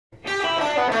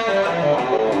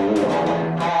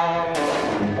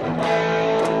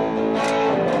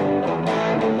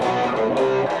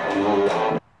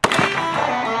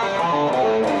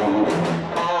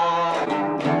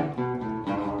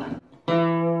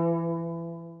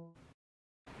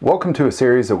Welcome to a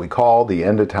series that we call The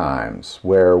End of Times,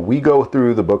 where we go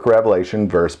through the book of Revelation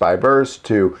verse by verse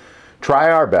to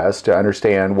try our best to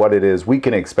understand what it is we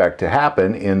can expect to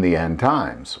happen in the end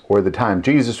times, or the time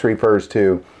Jesus refers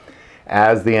to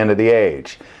as the end of the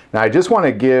age. Now, I just want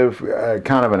to give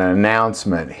kind of an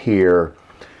announcement here.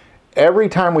 Every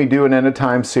time we do an end of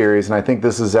time series, and I think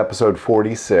this is episode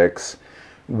 46,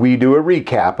 we do a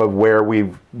recap of where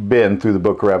we've been through the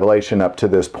book of Revelation up to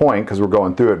this point, because we're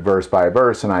going through it verse by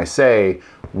verse, and I say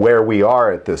where we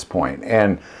are at this point.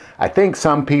 And I think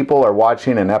some people are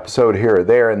watching an episode here or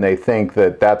there, and they think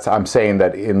that I'm saying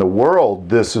that in the world,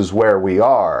 this is where we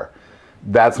are.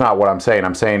 That's not what I'm saying.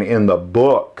 I'm saying in the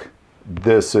book,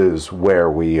 this is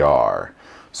where we are.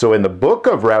 So in the book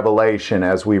of Revelation,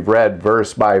 as we've read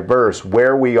verse by verse,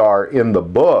 where we are in the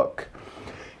book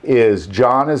is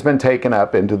John has been taken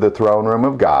up into the throne room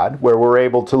of God, where we're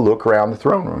able to look around the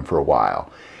throne room for a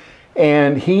while.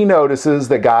 And he notices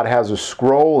that God has a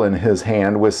scroll in his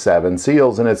hand with 7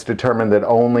 seals, and it's determined that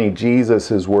only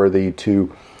Jesus is worthy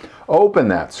to open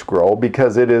that scroll,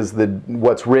 because it is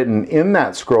what's written in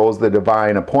that scroll is the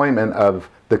divine appointment of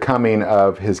the coming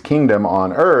of his kingdom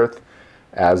on earth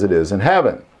as it is in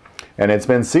heaven. And it's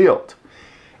been sealed.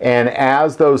 And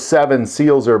as those 7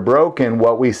 seals are broken,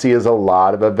 what we see is a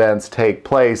lot of events take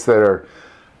place that are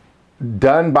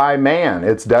done by man.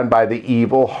 It's done by the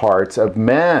evil hearts of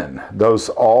men. Those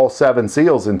all 7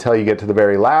 seals until you get to the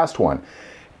very last one.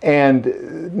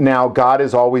 And now God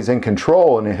is always in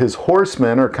control, and his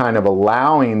horsemen are kind of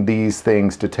allowing these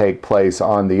things to take place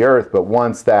on the earth. But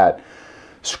once that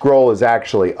scroll is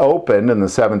actually opened and the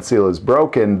 7th seal is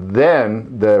broken,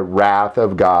 then the wrath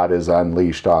of God is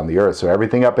unleashed on the earth. So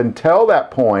everything up until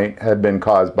that point had been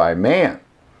caused by man.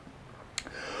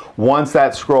 Once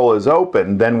that scroll is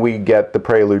opened, then we get the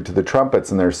prelude to the trumpets,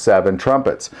 and there's 7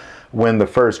 trumpets. When the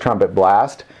first trumpet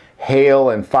blast, hail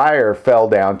and fire fell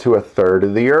down to 1/3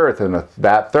 of the earth, and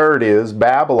that third is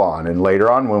Babylon. And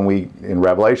later on, in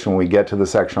Revelation, when we get to the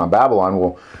section on Babylon,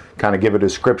 we'll kind of give a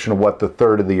description of what the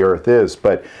 1/3 of the earth is.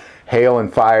 But hail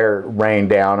and fire rain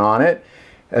down on it.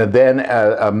 And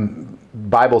then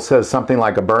Bible says something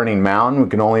like a burning mountain. We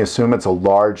can only assume it's a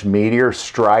large meteor,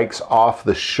 strikes off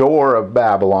the shore of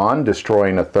Babylon,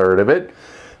 destroying 1/3 of it.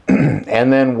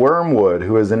 And then wormwood,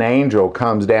 who is an angel,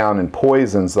 comes down and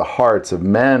poisons the hearts of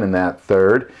men in that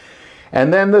 1/3.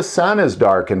 And then the sun is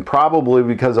darkened, probably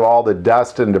because of all the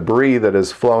dust and debris that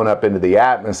has flown up into the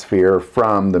atmosphere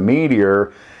from the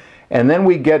meteor. And then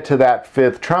we get to that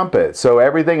 5th trumpet. So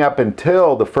everything up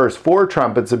until the first 4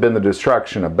 trumpets have been the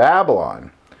destruction of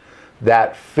Babylon.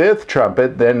 That 5th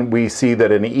trumpet, then we see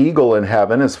that an eagle in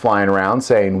heaven is flying around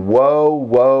saying, "Woe,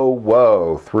 woe,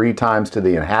 woe," 3 times to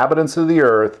the inhabitants of the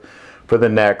earth for the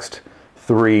next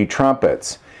 3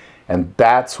 trumpets. And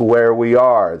that's where we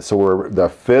are. So the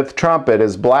 5th trumpet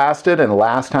is blasted, and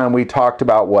last time we talked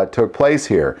about what took place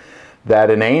here.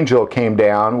 That an angel came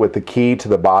down with the key to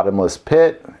the bottomless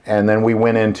pit, and then we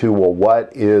went into, well, what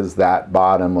is that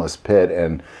bottomless pit?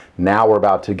 And now we're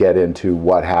about to get into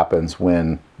what happens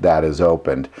when that is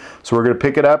opened. So we're going to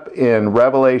pick it up in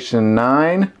Revelation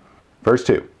 9, verse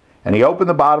 2. "And he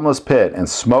opened the bottomless pit, and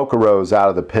smoke arose out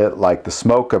of the pit like the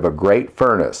smoke of a great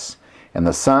furnace. And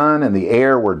the sun and the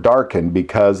air were darkened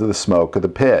because of the smoke of the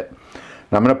pit."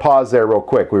 Now I'm going to pause there real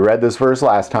quick. We read this verse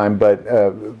last time, but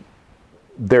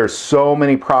there's so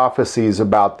many prophecies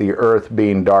about the earth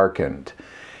being darkened.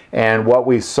 And what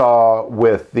we saw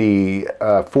with the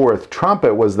 4th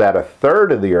trumpet was that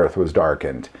 1/3 of the earth was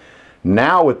darkened.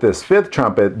 Now with this 5th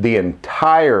trumpet, the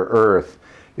entire earth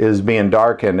is being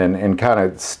darkened, and kind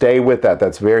of stay with that.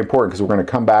 That's very important, because we're going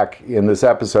to come back in this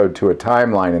episode to a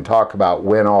timeline and talk about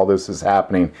when all this is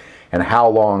happening and how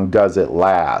long does it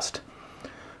last.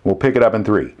 We'll pick it up in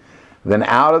 3. "Then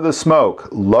out of the smoke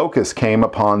locusts came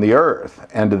upon the earth,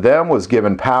 and to them was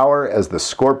given power as the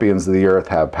scorpions of the earth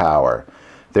have power.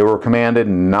 They were commanded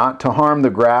not to harm the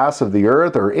grass of the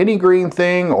earth or any green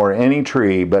thing or any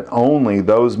tree, but only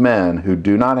those men who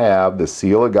do not have the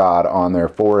seal of God on their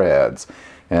foreheads."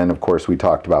 And of course we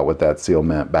talked about what that seal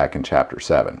meant back in chapter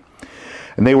 7.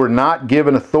 "And they were not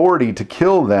given authority to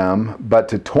kill them, but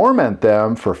to torment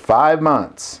them for 5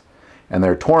 months. And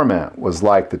their torment was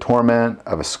like the torment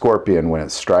of a scorpion when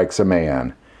it strikes a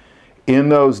man. In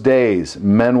those days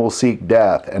men will seek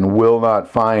death and will not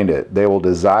find it. They will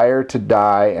desire to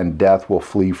die, and death will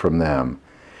flee from them.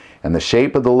 And the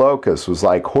shape of the locusts was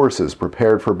like horses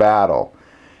prepared for battle.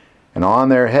 And on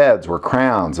their heads were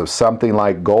crowns of something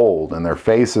like gold, and their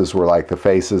faces were like the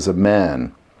faces of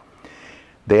men.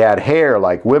 They had hair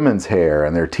like women's hair,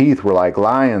 and their teeth were like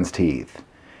lions' teeth.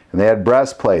 And they had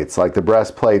breastplates like the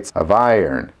breastplates of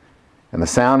iron. And the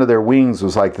sound of their wings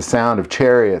was like the sound of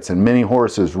chariots and many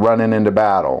horses running into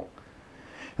battle.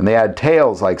 And they had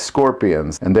tails like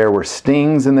scorpions, and there were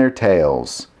stings in their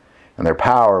tails, and their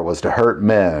power was to hurt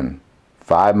men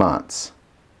 5 months.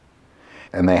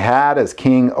 And they had as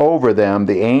king over them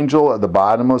the angel of the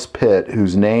bottomless pit,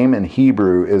 whose name in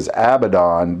Hebrew is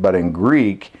Abaddon, but in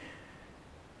Greek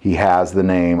he has the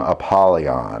name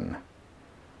Apollyon.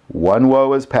 One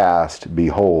woe is past,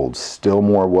 behold, still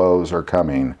more woes are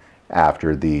coming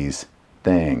after these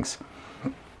things.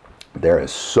 There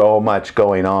is so much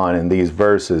going on in these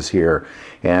verses here,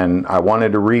 and I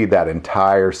wanted to read that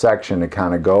entire section to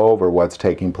kind of go over what's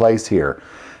taking place here.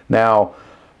 Now,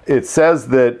 it says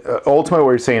that ultimately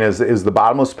what you're saying is the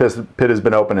bottomless pit has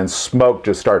been opened and smoke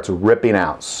just starts ripping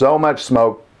out. So much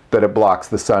smoke that it blocks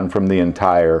the sun from the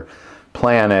entire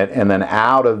planet, and then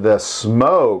out of the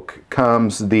smoke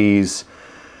comes these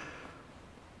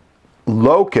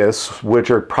locusts,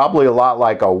 which are probably a lot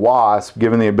like a wasp,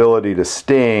 given the ability to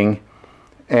sting.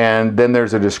 And then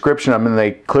there's a description of them, and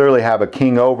they clearly have a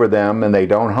king over them, and they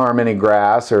don't harm any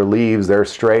grass or leaves. They're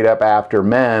straight up after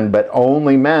men, but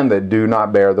only men that do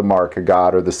not bear the mark of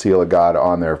God or the seal of God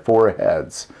on their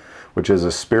foreheads, which is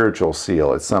a spiritual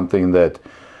seal. It's something that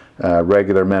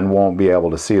regular men won't be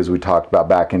able to see, as we talked about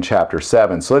back in chapter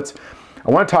 7. So I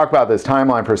want to talk about this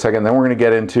timeline for a second, then we're going to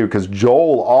get into, because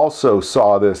Joel also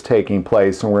saw this taking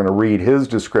place, and we're going to read his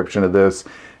description of this,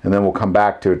 and then we'll come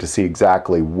back to it to see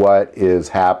exactly what is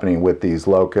happening with these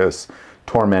locusts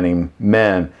tormenting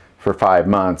men for 5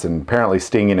 months, and apparently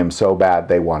stinging him so bad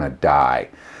they want to die.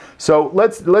 So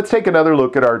let's take another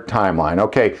look at our timeline.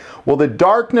 Okay, well, the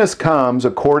darkness comes,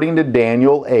 according to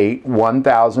Daniel 8,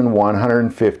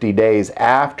 1,150 days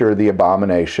after the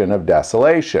abomination of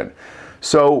desolation.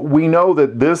 So we know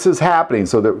that this is happening,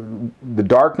 so that the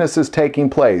darkness is taking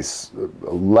place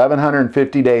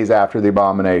 1,150 days after the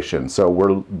abomination.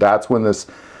 So that's when this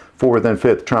fourth and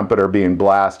fifth trumpet are being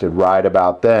blasted, right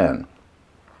about then.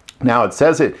 Now it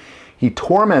says it. He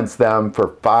torments them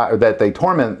that they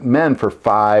torment men for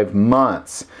 5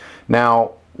 months.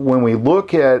 Now, when we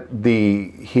look at the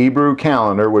Hebrew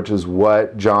calendar, which is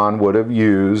what John would have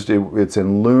used, it's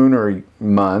in lunar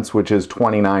months, which is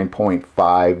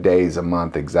 29.5 days a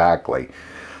month exactly.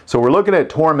 So we're looking at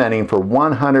tormenting for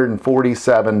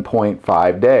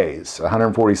 147.5 days,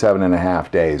 147 and a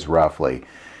half days roughly,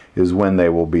 is when they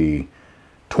will be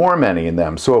tormenting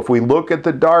them. So if we look at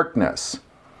the darkness,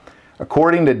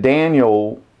 according to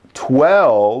Daniel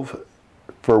 12,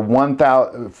 for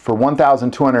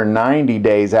 1,290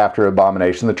 days after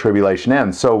abomination, the tribulation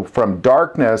ends. So from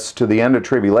darkness to the end of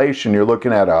tribulation, you're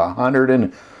looking at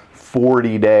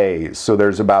 140 days. So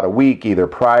there's about a week, either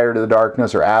prior to the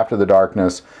darkness or after the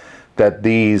darkness, that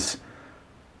these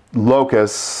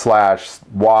locusts slash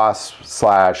wasps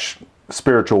slash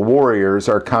spiritual warriors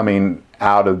are coming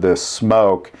out of this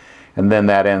smoke. And then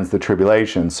that ends the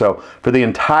tribulation. So for the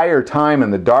entire time in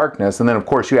the darkness, and then of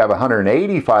course you have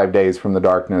 185 days from the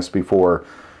darkness before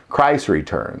Christ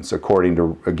returns, according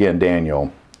to, again,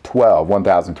 Daniel 12,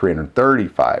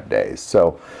 1,335 days.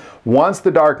 So once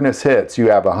the darkness hits, you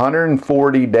have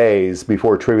 140 days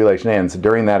before tribulation ends.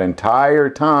 During that entire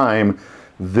time,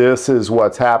 this is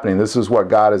what's happening. This is what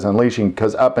God is unleashing,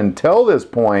 because up until this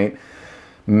point,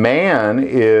 man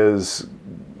is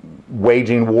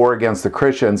waging war against the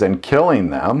Christians and killing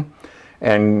them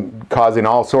and causing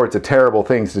all sorts of terrible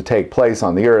things to take place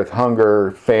on the earth.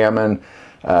 Hunger, famine,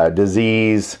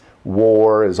 disease,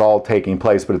 war is all taking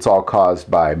place, but it's all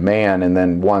caused by man. And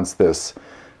then once these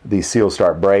seals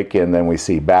start breaking, then we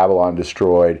see Babylon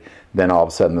destroyed. Then all of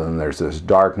a sudden then there's this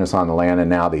darkness on the land, and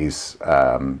now these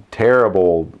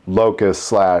terrible locusts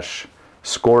slash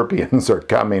scorpions are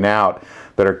coming out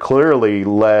that are clearly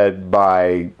led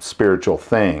by spiritual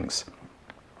things.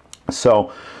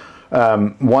 So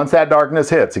once that darkness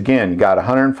hits, again, you got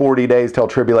 140 days till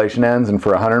tribulation ends, and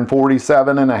for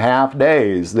 147 and a half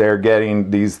days,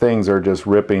 these things are just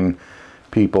ripping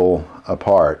people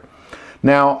apart.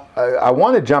 Now, I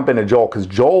want to jump into Joel, because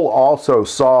Joel also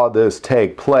saw this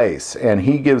take place, and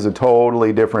he gives a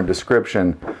totally different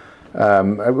description.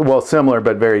 Well, similar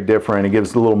but very different. It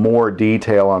gives a little more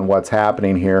detail on what's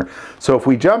happening here. So if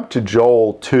we jump to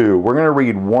Joel 2, we're going to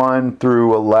read 1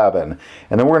 through 11,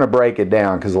 and then we're going to break it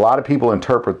down, because a lot of people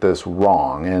interpret this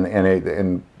wrong,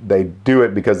 and they do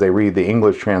it because they read the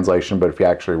English translation, but if you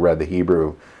actually read the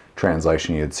Hebrew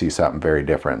translation, you'd see something very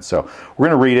different. So we're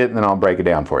going to read it, and then I'll break it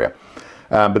down for you.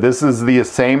 But this is the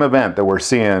same event that we're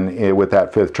seeing with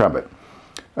that fifth trumpet.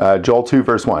 Joel 2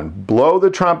 verse 1, blow the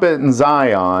trumpet in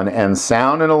Zion and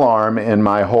sound an alarm in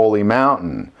my holy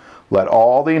mountain. Let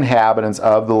all the inhabitants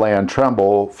of the land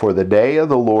tremble, for the day of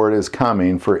the Lord is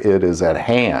coming, for it is at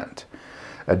hand.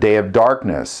 A day of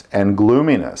darkness and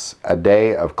gloominess, a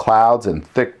day of clouds and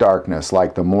thick darkness,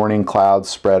 like the morning clouds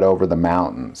spread over the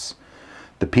mountains.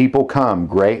 The people come,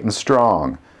 great and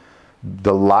strong,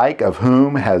 the like of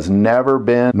whom has never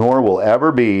been, nor will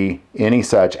ever be, any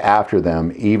such after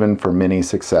them, even for many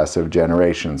successive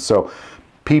generations. So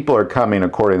people are coming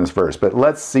according to this verse, but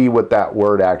let's see what that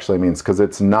word actually means, because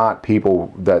it's not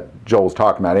people that Joel's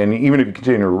talking about. And even if you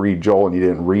continue to read Joel and you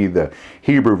didn't read the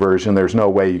Hebrew version, there's no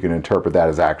way you can interpret that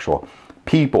as actual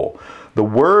people. The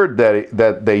word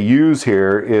that they use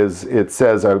here is, it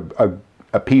says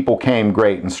a people came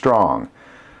great and strong,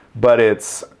 but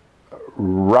it's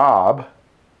Rab,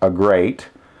 a great,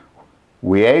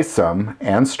 Weasam,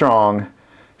 and strong,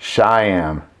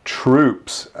 Shyam,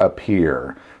 troops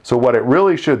appear. So what it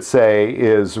really should say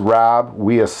is Rab,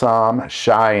 Weasam,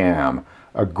 Shyam,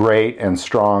 a great and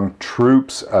strong,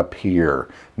 troops appear.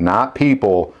 Not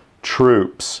people,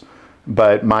 troops.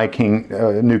 But my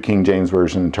New King James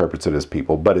Version interprets it as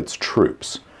people, but it's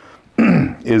troops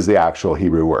is the actual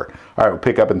Hebrew word. All right, we'll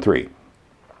pick up in 3.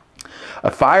 A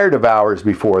fire devours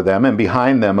before them, and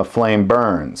behind them a flame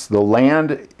burns. The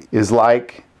land is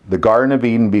like the Garden of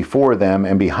Eden before them,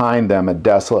 and behind them a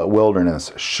desolate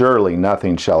wilderness. Surely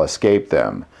nothing shall escape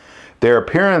them. Their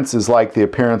appearance is like the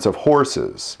appearance of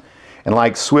horses, and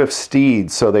like swift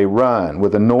steeds so they run.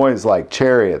 With a noise like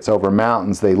chariots over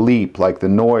mountains they leap, like the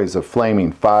noise of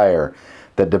flaming fire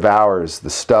that devours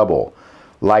the stubble.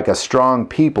 Like a strong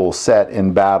people set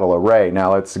in battle array.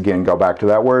 Now let's again go back to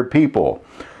that word people.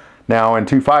 Now in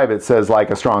 2:5 it says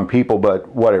like a strong people, but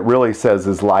what it really says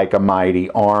is like a mighty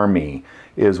army,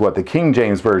 is what the King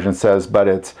James Version says, but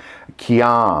it's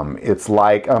Kiam. It's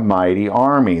like a mighty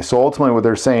army. So ultimately what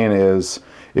they're saying is,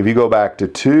 if you go back to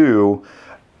 2,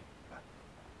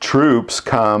 troops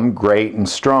come great and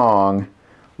strong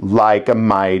like a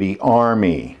mighty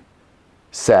army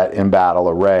set in battle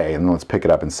array. And let's pick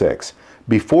it up in 6.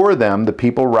 Before them the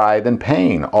people writhe in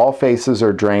pain. All faces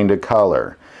are drained of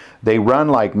color. They run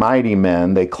like mighty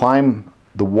men. They climb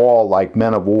the wall like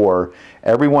men of war.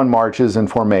 Everyone marches in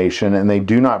formation, and they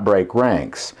do not break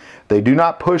ranks. They do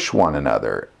not push one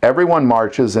another. Everyone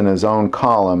marches in his own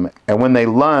column, and when they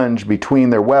lunge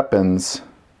between their weapons,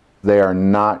 they are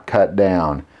not cut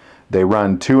down. They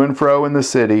run to and fro in the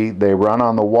city. They run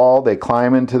on the wall. They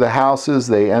climb into the houses.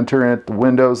 They enter in at the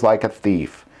windows like a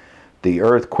thief. The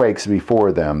earth quakes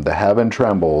before them. The heaven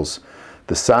trembles.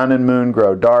 The sun and moon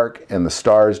grow dark, and the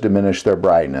stars diminish their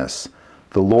brightness.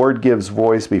 The Lord gives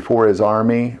voice before his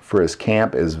army, for his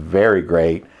camp is very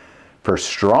great. For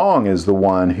strong is the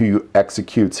one who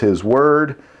executes his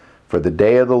word. For the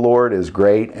day of the Lord is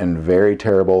great and very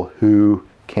terrible. Who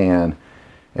can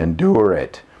endure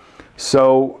it?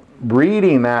 So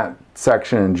reading that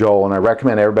section in Joel, and I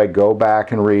recommend everybody go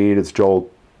back and read, it's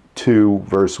Joel 2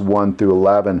 verse 1 through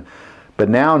 11. But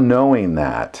now knowing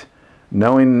that,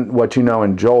 knowing what you know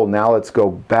in Joel, now let's go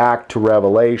back to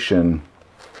Revelation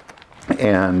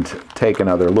and take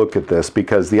another look at this,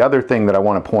 because the other thing that I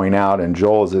want to point out in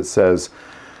Joel is it says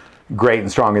great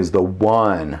and strong is the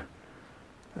one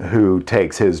who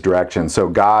takes his direction. So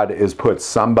God has put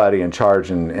somebody in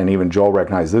charge, and even Joel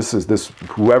recognized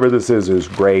whoever this is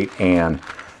great and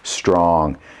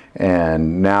strong.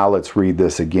 And now let's read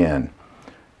this again.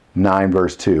 9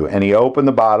 verse 2. And he opened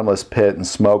the bottomless pit, and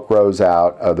smoke rose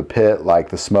out of the pit like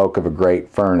the smoke of a great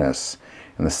furnace.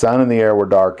 And the sun and the air were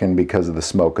darkened because of the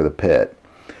smoke of the pit.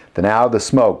 Then out of the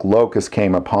smoke locusts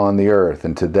came upon the earth,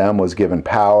 and to them was given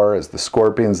power, as the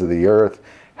scorpions of the earth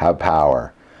have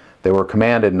power. They were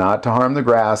commanded not to harm the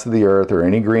grass of the earth, or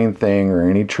any green thing, or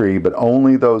any tree, but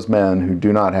only those men who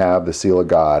do not have the seal of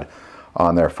God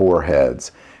on their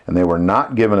foreheads. And they were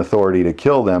not given authority to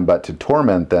kill them, but to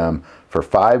torment them for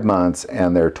 5 months,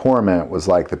 and their torment was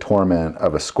like the torment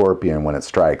of a scorpion when it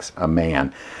strikes a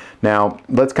man. Now,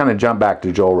 let's kind of jump back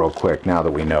to Joel real quick now that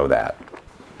we know that.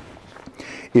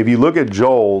 If you look at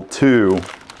Joel 2,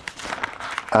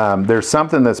 there's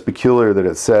something that's peculiar that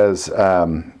it says,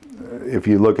 if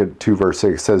you look at 2 verse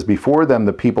 6, it says, before them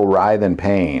the people writhe in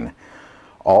pain.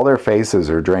 All their faces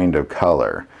are drained of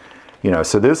color. You know,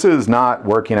 so this is not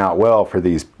working out well for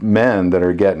these men that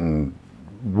are getting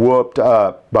whooped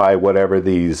up by whatever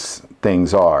these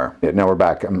things are. Now we're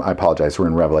back, I apologize, we're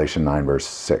in Revelation 9 verse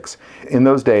 6. In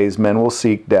those days men will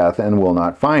seek death and will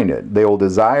not find it. They will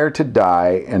desire to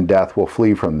die, and death will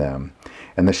flee from them.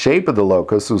 And the shape of the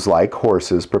locusts was like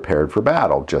horses prepared for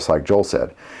battle, just like Joel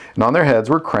said. And on their heads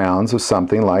were crowns of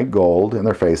something like gold, and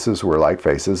their faces were like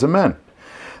faces of men.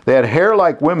 They had hair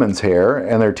like women's hair,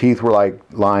 and their teeth were like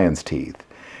lions' teeth.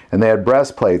 And they had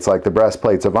breastplates like the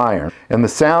breastplates of iron. And the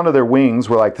sound of their wings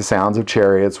were like the sounds of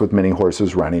chariots with many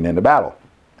horses running into battle.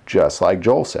 Just like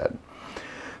Joel said.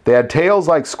 They had tails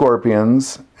like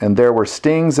scorpions, and there were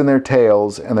stings in their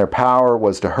tails, and their power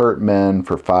was to hurt men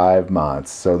for 5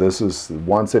 months. So this is,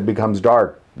 once it becomes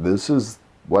dark, this is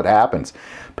what happens.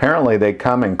 Apparently they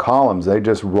come in columns. They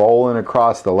just roll in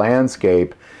across the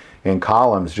landscape in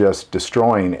columns, just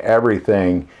destroying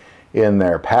everything in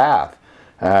their path.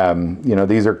 You know,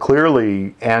 these are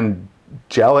clearly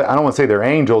angelic. I don't want to say they're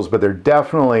angels, but they're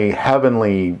definitely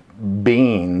heavenly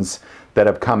beings that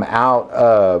have come out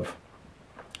of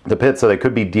the pit. So they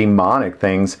could be demonic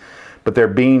things, but they're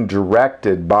being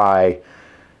directed by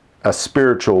a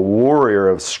spiritual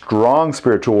warrior, a strong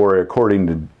spiritual warrior, according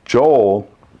to Joel.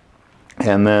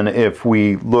 And then if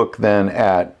we look then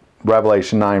at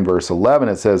Revelation 9 verse 11,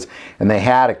 it says, and they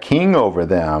had a king over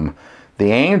them,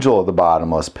 the angel of the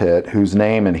bottomless pit, whose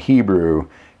name in Hebrew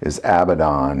is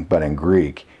Abaddon, but in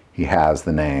Greek he has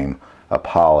the name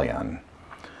Apollyon.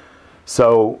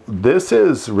 So this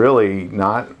is really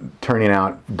not turning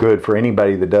out good for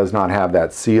anybody that does not have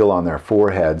that seal on their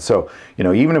forehead. So, you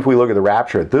know, even if we look at the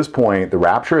rapture at this point, the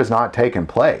rapture has not taken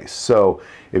place. So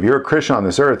if you're a Christian on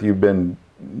this earth, you've been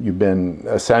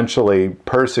essentially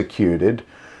persecuted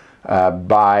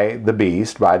by the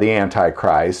beast, by the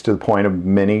Antichrist, to the point of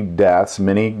many deaths.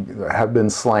 Many have been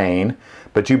slain,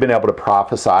 but you've been able to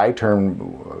prophesy.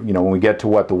 You know, when we get to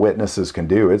what the witnesses can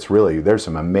do, it's really, there's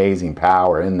some amazing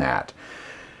power in that.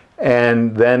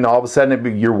 And then all of a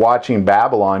sudden you're watching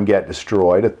Babylon get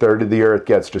destroyed. A third of the earth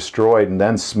gets destroyed, and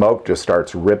then smoke just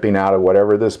starts ripping out of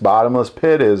whatever this bottomless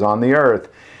pit is on the earth.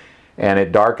 And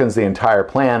it darkens the entire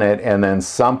planet, and then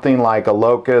something like a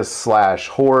locust slash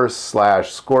horse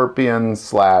slash scorpion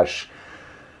slash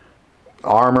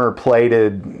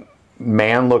armor-plated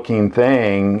man-looking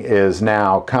thing is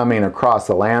now coming across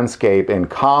the landscape in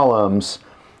columns,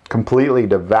 completely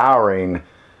devouring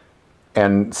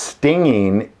and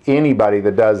stinging anybody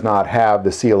that does not have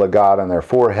the seal of God on their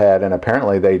forehead. And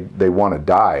apparently they want to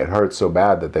die. It hurts so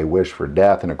bad that they wish for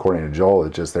death. And according to Joel,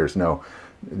 it just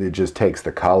takes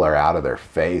the color out of their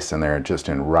face, and they're just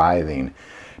in writhing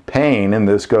pain. And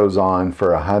this goes on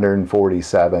for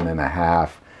 147.5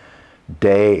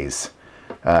 days.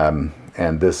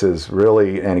 And this is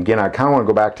really, and again, I kind of want to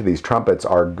go back to these trumpets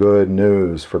are good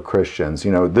news for Christians.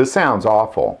 You know, this sounds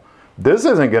awful. This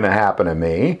isn't going to happen to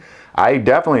me. I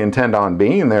definitely intend on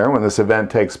being there when this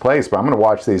event takes place, but I'm going to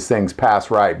watch these things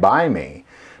pass right by me,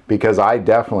 because I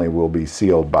definitely will be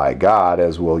sealed by God,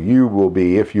 as will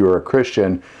be if you're a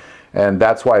Christian. And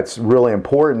that's why it's really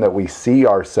important that we see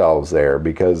ourselves there,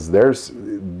 because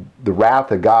the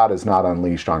wrath of God is not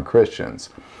unleashed on Christians.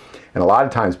 And a lot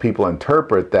of times people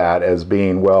interpret that as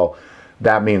being, well,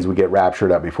 that means we get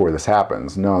raptured up before this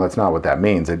happens. No, that's not what that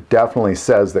means. It definitely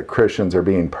says that Christians are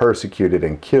being persecuted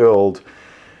and killed.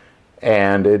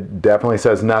 And it definitely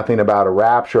says nothing about a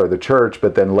rapture of the church,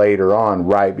 but then later on,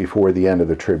 right before the end of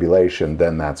the tribulation,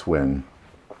 then that's when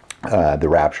the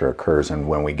rapture occurs. And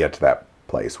when we get to that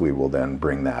place, we will then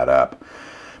bring that up.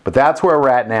 But that's where we're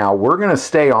at now. We're going to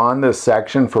stay on this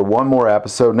section for one more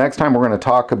episode. Next time we're going to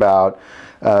talk about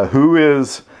who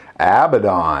is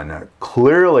Abaddon,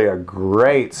 clearly a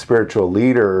great spiritual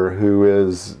leader who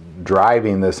is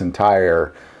driving this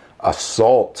entire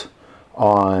assault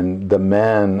on the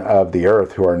men of the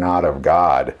earth who are not of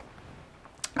God.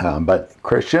 But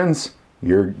Christians,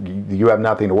 you have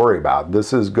nothing to worry about.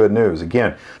 This is good news.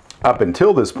 Again, up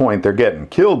until this point, they're getting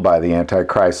killed by the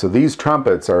Antichrist. So these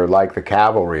trumpets are like the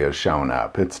cavalry has shown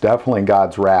up. It's definitely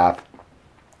God's wrath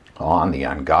on the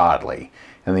ungodly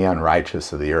and the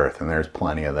unrighteous of the earth, and there's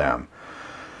plenty of them.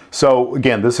 So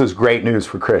again, this is great news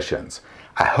for Christians.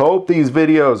 I hope these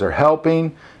videos are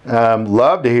helping.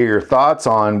 Love to hear your thoughts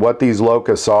on what these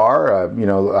locusts are. You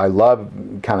know, I love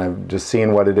kind of just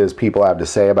seeing what it is people have to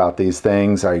say about these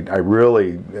things. I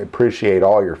really appreciate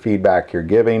all your feedback you're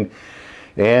giving.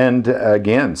 And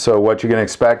again, so what you're going to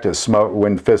expect is smoke.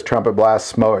 When the fifth trumpet blasts,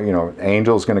 smoke, you know,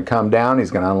 angel's going to come down.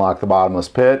 He's going to unlock the bottomless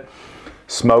pit.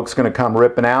 Smoke's going to come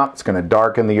ripping out. It's going to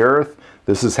darken the earth.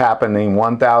 This is happening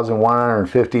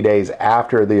 1,150 days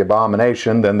after the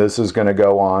abomination. Then this is going to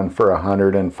go on for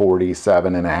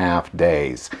 147.5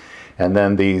 days. And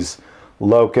then these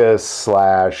locusts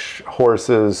slash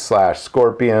horses slash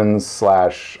scorpions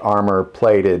slash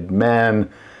armor-plated men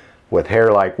with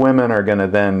hair like women are going to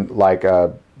then, like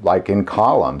in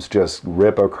columns, just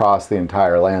rip across the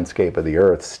entire landscape of the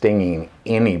earth, stinging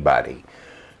anybody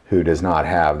who does not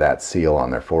have that seal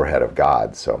on their forehead of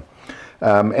God. So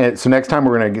And so next time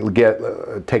we're going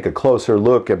to take a closer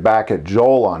look back at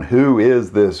Joel on who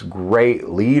is this great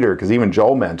leader, because even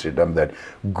Joel mentioned him, that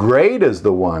great is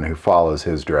the one who follows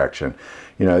his direction.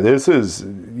 This is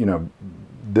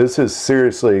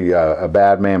seriously a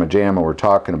bad mamma jamma we're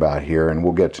talking about here, and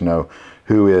we'll get to know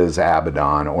who is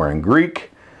Abaddon, or in Greek,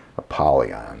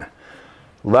 Apollyon.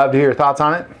 Love to hear your thoughts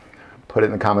on it. Put it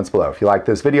in the comments below. If you like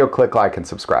this video, click like and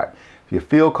subscribe. If you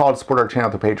feel called to support our channel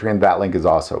through Patreon, that link is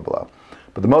also below.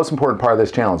 But the most important part of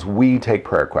this channel is we take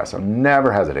prayer requests, so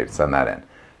never hesitate to send that in.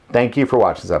 Thank you for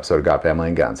watching this episode of God, Family,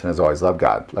 and Guns. And as always, love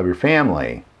God, love your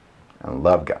family, and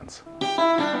love guns.